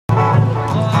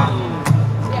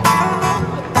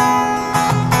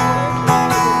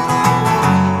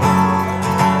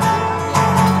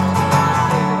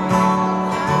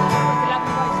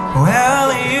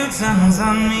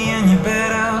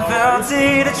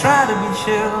try to be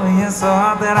chill. You're so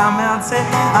hot that I melted.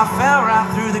 I fell right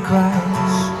through the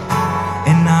cracks,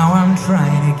 and now I'm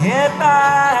trying to get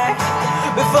back.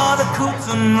 Before the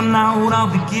curtain run out,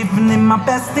 I'll be giving it my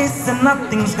bestest, and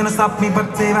nothing's gonna stop me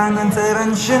but divine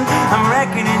intervention. I'm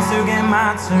reckoning to get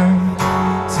my turn,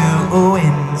 to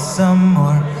win some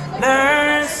more,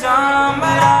 learn some,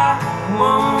 but I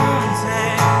won't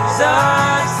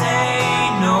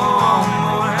hesitate no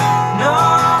more, no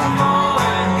more.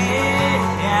 It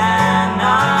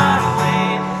cannot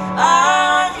wait.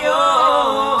 I'm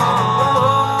yours.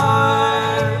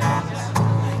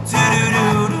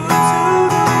 Do-do-do-do-do.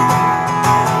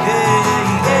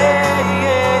 Yeah, yeah,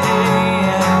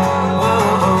 yeah.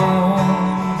 Whoa.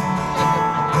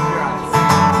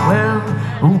 Well,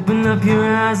 open up your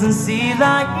eyes and see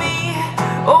like me.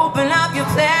 Open up your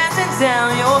plans and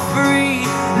tell you're free.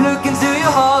 Look into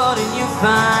your heart and you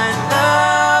find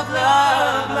love,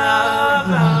 love, love,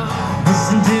 love.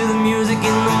 Listen to the music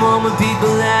in the moment, people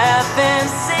laugh and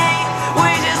sing.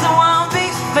 We're just one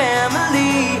big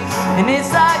family, and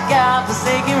it's like our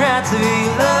forsaken right to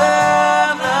be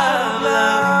love, love,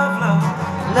 love, love,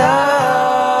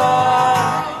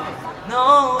 love.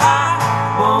 No, I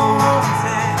won't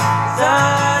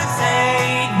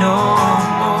hesitate no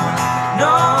more.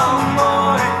 No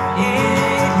more,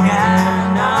 it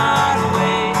cannot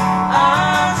wait.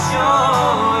 I'm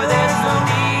sure there's no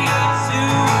need to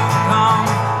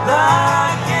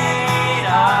complicate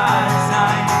our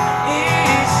time.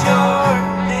 It's sure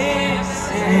this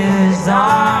is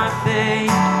our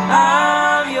fate.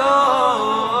 I'm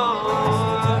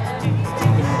yours.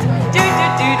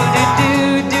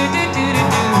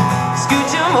 Do-do-do-do-do-do-do-do-do-do.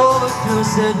 Scooch 'em over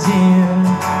closer, dear.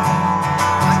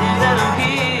 Say that I'm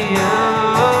here.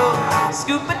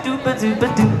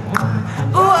 Scoopa-doopa-doopa-doo.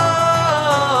 Ooh, oh,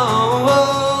 oh,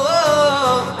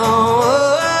 oh,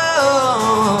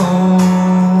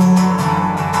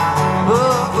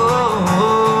 oh,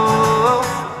 oh.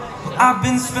 I've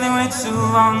been spinning way too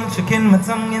long, checking my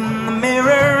tongue in the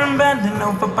mirror and bending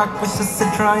over backwards just to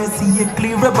try and see it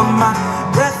clearer, but my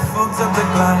breath fogs up the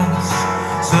glass,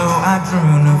 so I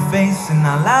drew a face and I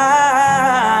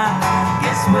lied.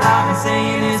 Guess what I've been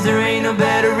saying is there ain't no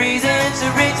better reason to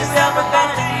reach yourself a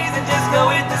boundaries and just go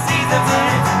with the season. But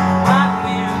it's what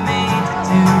we're made to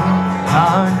do.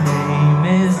 Our name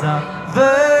is our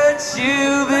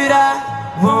virtue, but I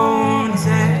won't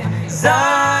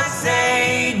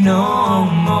hesitate no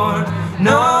more,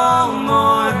 no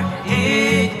more.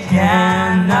 It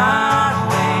cannot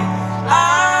wait.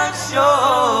 I'm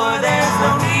sure there's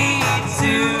no need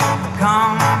to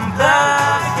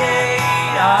complicate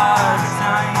our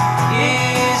time.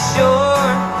 It's sure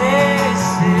this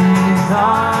is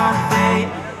our fate.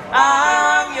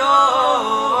 I'm yours.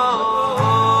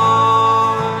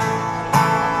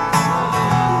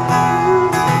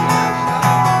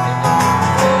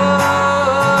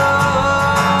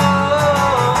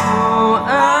 Oh,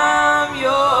 I'm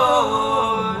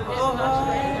yours.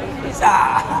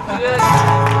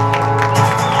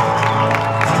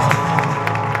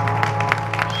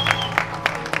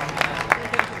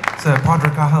 It's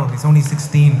Padraig Cahill. He's only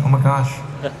 16. Oh my gosh.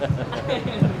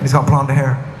 He's got blonde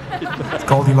hair. It's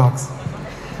Goldilocks.